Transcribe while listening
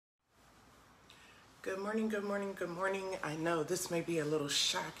Good morning, good morning, good morning. I know this may be a little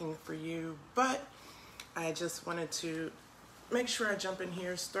shocking for you, but I just wanted to make sure I jump in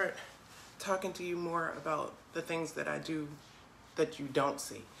here, start talking to you more about the things that I do that you don't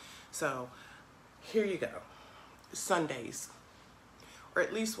see. So here you go. Sundays, or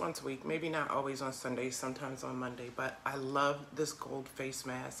at least once a week, maybe not always on Sundays, sometimes on Monday, but I love this gold face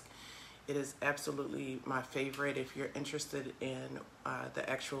mask. It is absolutely my favorite. If you're interested in the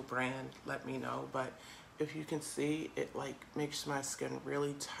actual brand, let me know. But if you can see, it like makes my skin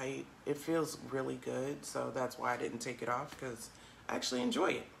really tight. It feels really good. So that's why I didn't take it off, because I actually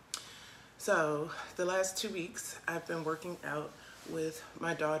enjoy it. So the last 2 weeks, I've been working out with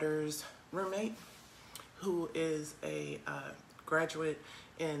my daughter's roommate, who is a graduate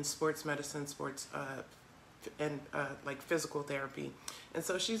in sports medicine, and like physical therapy. And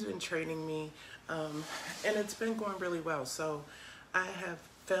so she's been training me, and it's been going really well. So I have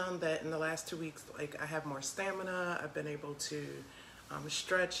found that in the last 2 weeks, like I have more stamina. I've been able to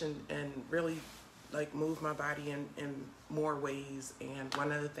stretch and really like move my body in more ways. And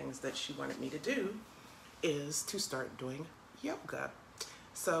one of the things that she wanted me to do is to start doing yoga.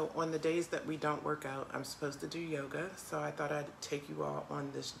 So on the days that we don't work out, I'm supposed to do yoga. So I thought I'd take you all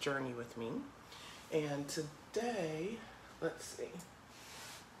on this journey with me. And today, let's see.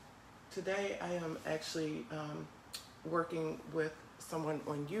 Today I am actually working with someone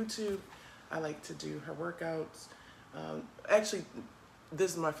on YouTube. I like to do her workouts. Actually,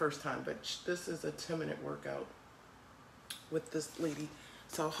 this is my first time, but this is a 10-minute workout with this lady.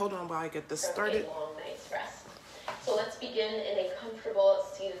 So hold on while I get this started. A long night's rest. So let's begin in a comfortable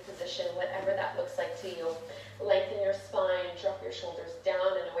seated position, whatever that looks like to you. Lengthen your spine, drop your shoulders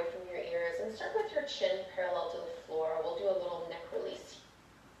down and away from your ears, and start with your chin parallel to the floor. We'll do a little neck release.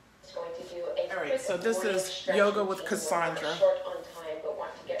 It's going to do a all right, so this is yoga with Kasandra, short on time, but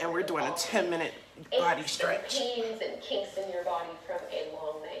want to get and we're doing a 10-minute body stretch. Pains and kinks in your body from a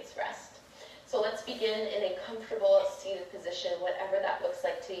long night's rest. So let's begin in a comfortable seated position, whatever that looks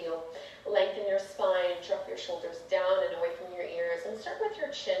like to you. Lengthen your spine, drop your shoulders down and away from your ears, and start with your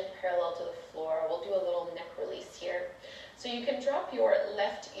chin parallel to the floor. We'll do a little neck release here. So you can drop your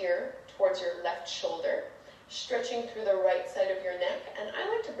left ear towards your left shoulder, stretching through the right side of your neck. And I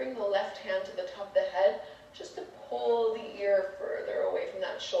like to bring the left hand to the top of the head just to pull the ear further away from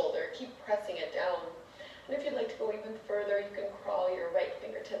that shoulder. Keep pressing it down. And if you'd like to go even further, you can crawl your right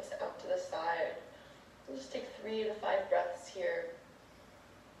fingertips out to the side. And just take 3 to 5 breaths here.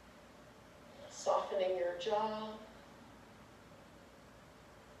 Softening your jaw.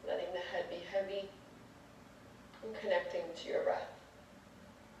 Letting the head be heavy. And connecting to your breath.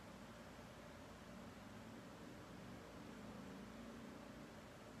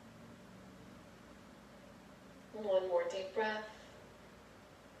 One more deep breath.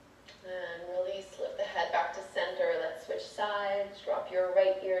 And release, lift the head back to center. Let's switch sides. Drop your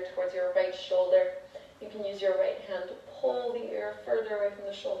right ear towards your right shoulder. You can use your right hand to pull the ear further away from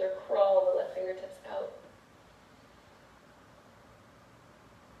the shoulder. Crawl the left fingertips out.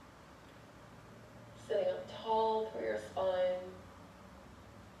 Sitting up tall through your spine.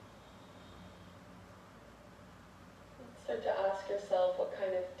 Start to ask yourself what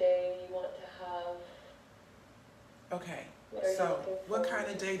kind of day you want to have. Okay, so what kind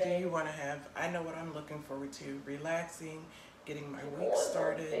of day do you want to have? I know what I'm looking forward to. Relaxing, getting my week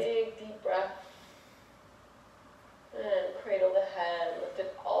started. Big deep breath. And cradle the head, lift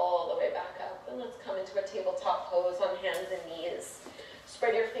it all the way back up. And let's come into a tabletop pose on hands and knees.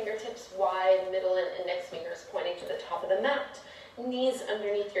 Spread your fingertips wide, middle and index fingers pointing to the top of the mat. Knees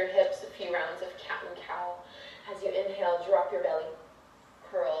underneath your hips, a few rounds of cat and cow. As you inhale, drop your belly.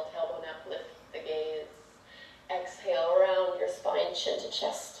 Curl, tailbone up, lift the gaze. Exhale, round your spine, chin to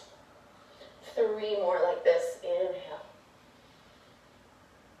chest. 3 more like this. Inhale.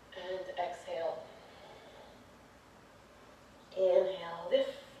 And exhale. Inhale, lift.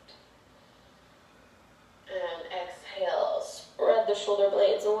 And exhale, spread the shoulder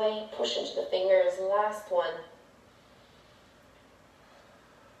blades away, push into the fingers. Last one.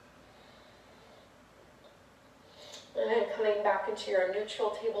 And coming back into your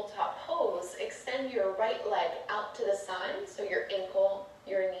neutral tabletop pose, extend your right leg out to the side so your ankle,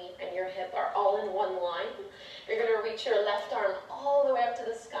 your knee, and your hip are all in one line. You're going to reach your left arm all the way up to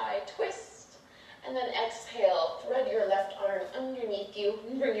the sky, twist, and then exhale, thread your left arm underneath you,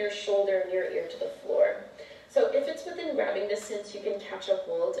 and bring your shoulder and your ear to the floor. So if it's within grabbing distance, you can catch a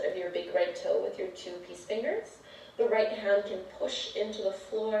hold of your big right toe with your 2 peace fingers. The right hand can push into the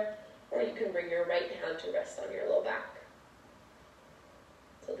floor, or you can bring your right hand to rest on your low back.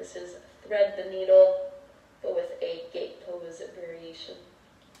 So this is thread the needle, but with a gate pose variation.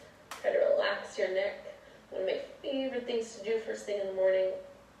 Try to relax your neck. One of my favorite things to do first thing in the morning.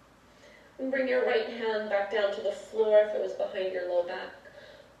 And bring your right hand back down to the floor if it was behind your low back.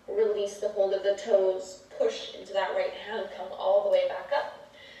 Release the hold of the toes. Push into that right hand. Come all the way back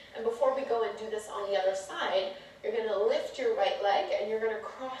up. And before we go and do this on the other side, you're going to lift your right leg and you're going to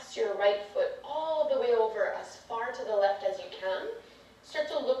cross your right foot all the way over as far to the left as you can. Start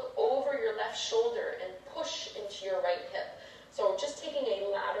to look over your left shoulder and push into your right hip. So just taking a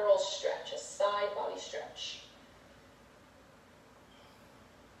lateral stretch, a side body stretch.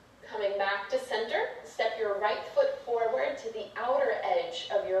 Coming back to center, step your right foot forward to the outer edge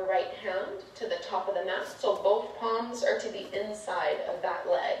of your right hand to the top of the mat. So both palms are to the inside of that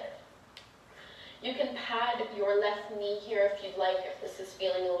leg. You can pad your left knee here if you'd like, if this is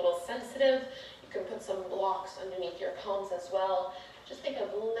feeling a little sensitive. You can put some blocks underneath your palms as well. Just think of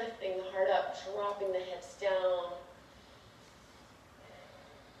lifting the heart up, dropping the hips down.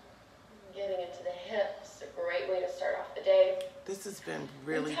 Getting into the hips, a great way to start off the day. This has been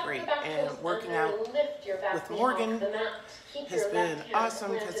really great, and working out with Morgan has been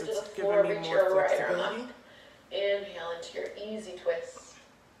awesome because it's given me more flexibility. Inhale into your easy twist.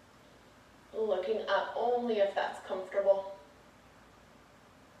 Looking up only if that's comfortable.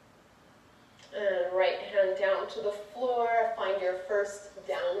 And right hand down to the floor. Find your first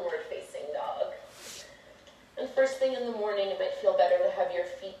downward facing dog. And first thing in the morning, it might feel better to have your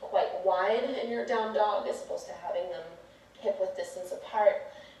feet quite wide in your down dog as opposed to having them hip width distance apart.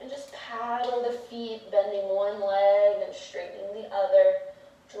 And just paddle the feet, bending one leg and straightening the other.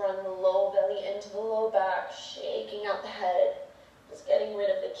 Drawing the low belly into the low back, shaking out the head. Just getting rid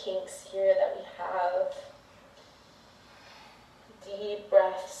of the kinks here that we have. Deep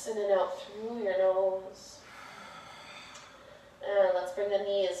breaths in and out through your nose. And let's bring the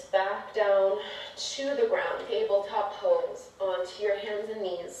knees back down to the ground. Tabletop pose onto your hands and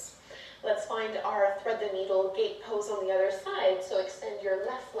knees. Let's find our thread the needle gate pose on the other side. So extend your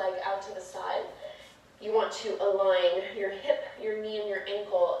left leg out to the side. You want to align your hip, your knee, and your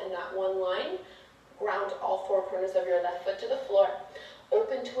ankle in that one line. Ground all four corners of your left foot to the floor.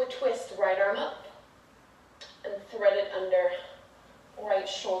 Open to a twist, right arm up. And thread it under. Right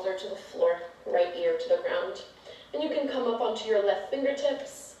shoulder to the floor, right ear to the ground. And you can come up onto your left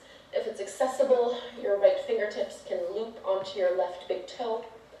fingertips. If it's accessible, your right fingertips can loop onto your left big toe.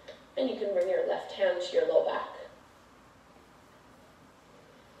 And you can bring your left hand to your low back.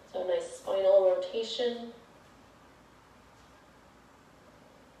 So nice spinal rotation.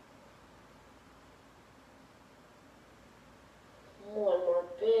 One more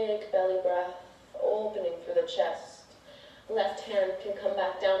big belly breath, opening through the chest. Left hand can come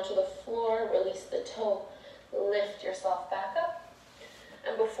back down to the floor, release the toe, lift yourself back up.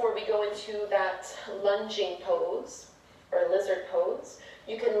 And before we go into that lunging pose, or lizard pose,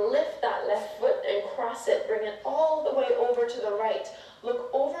 you can lift that left foot and cross it, bring it all the way over to the right. Look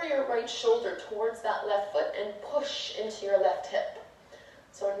over your right shoulder towards that left foot and push into your left hip.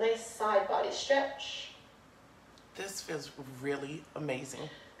 So a nice side body stretch. This feels really amazing.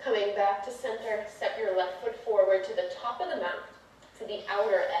 Coming back to center, step your left foot forward to the top of the mat, to the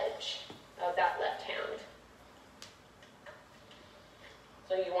outer edge of that left hand.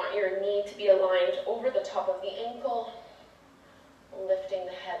 So you want your knee to be aligned over the top of the ankle, lifting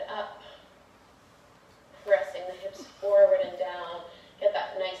the head up, pressing the hips forward and down. Get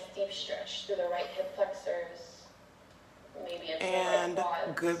that nice deep stretch through the right hip flexors. Maybe into and the right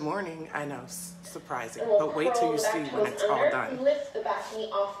quads. Good morning. I know, surprising, We'll but wait till you see when it's all done. Lift the back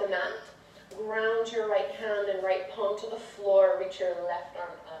knee off the mat. Ground your right hand and right palm to the floor. Reach your left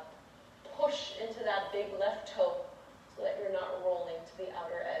arm up. Push into that big left toe so that you're not rolling to the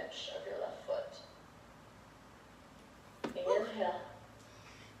outer edge of your left foot. Inhale.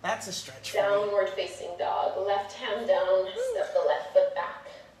 That's a stretch. Downward facing dog. Left hand down. Step the left foot back.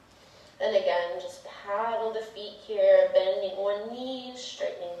 Then again, just paddle the feet here, bending one knee,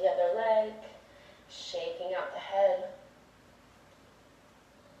 straightening the other leg, shaking out the head.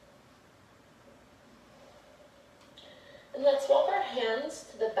 And let's swap our hands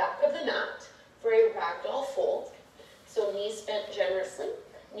to the back of the mat for a ragdoll fold. So knees bent generously.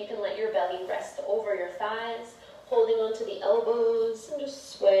 And you can let your belly rest over your thighs, holding onto the elbows and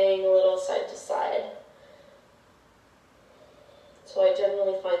just swaying a little side to side. So I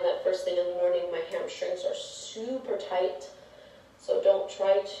generally find that first thing in the morning my hamstrings are super tight. So don't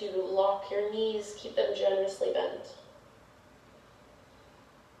try to lock your knees, keep them generously bent.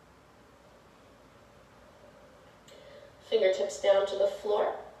 Fingertips down to the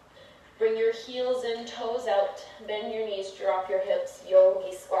floor. Bring your heels in, toes out. Bend your knees, drop your hips.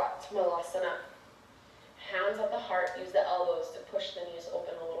 Yogi squat, Malasana. Hands at the heart, use the elbows to push the knees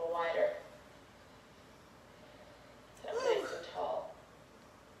open a little wider.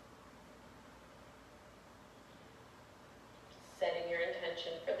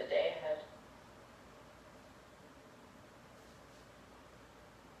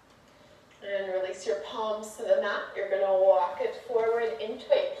 Release your palms to the mat. You're going to walk it forward into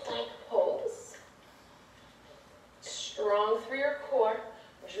a plank pose. Strong through your core.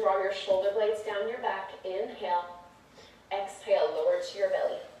 Draw your shoulder blades down your back. Inhale. Exhale, lower to your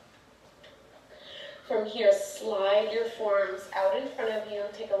belly. From here, slide your forearms out in front of you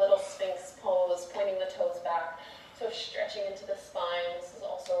and take a little Sphinx pose, pointing the toes back. So stretching into the spine. This is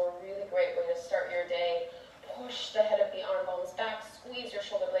also a really great way to start your day. Push the head of the arm bones back. Squeeze your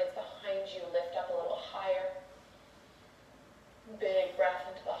shoulder blades behind you. Lift up a little higher. Big breath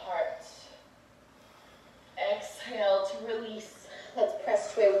into the heart. Exhale to release. Let's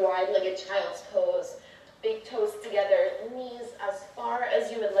press to a wide-legged child's pose. Big toes together. Knees as far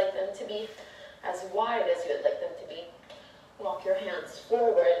as you would like them to be. As wide as you would like them to be. Walk your hands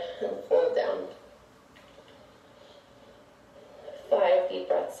forward and fold down. 5 deep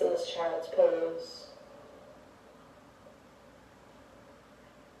breaths in this child's pose.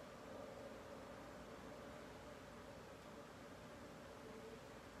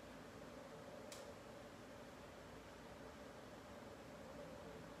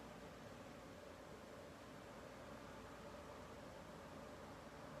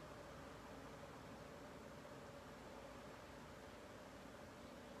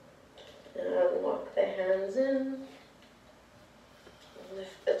 And walk the hands in.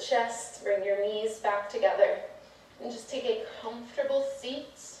 Lift the chest, bring your knees back together. And just take a comfortable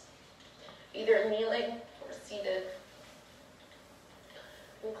seat, either kneeling or seated.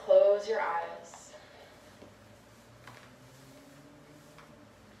 And close your eyes.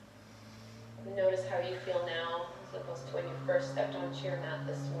 Notice how you feel now as opposed to when you first stepped onto your mat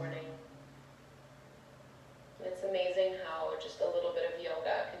this morning. It's amazing how just a little bit of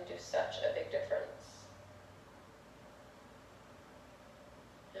yoga can do such a big difference.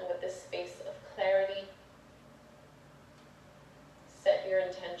 And with this space of clarity, set your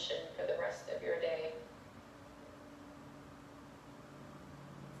intention for the rest of your day.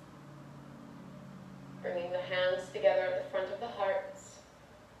 Bringing the hands together at the front of the heart.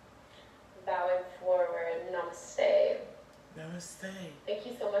 Bowing forward. Namaste. Namaste. Thank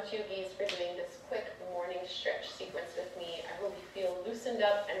you so much, yogis, for doing this quick morning stretch sequence with me. I hope you feel loosened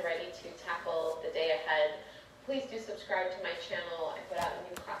up and ready to tackle the day ahead. Please do subscribe to my channel. I put out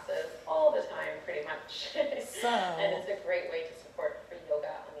new classes all the time, pretty much. And it's a great way to support free yoga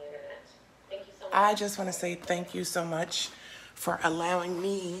on the internet. Thank you so much. I just want to say thank you so much for allowing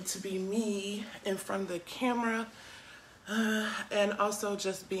me to be me in front of the camera. And also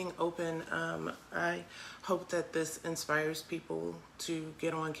just being open. I hope that this inspires people to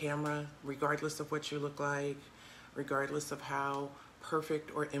get on camera, regardless of what you look like, regardless of how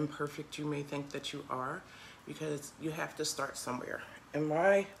perfect or imperfect you may think that you are, because you have to start somewhere. And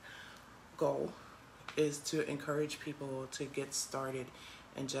my goal is to encourage people to get started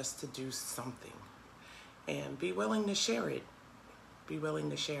and just to do something and be willing to share it. Be willing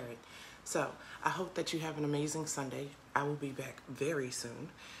to share it. So I hope that you have an amazing Sunday. I will be back very soon,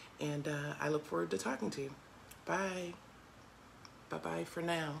 and I look forward to talking to you. Bye. Bye-bye for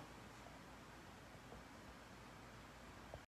now.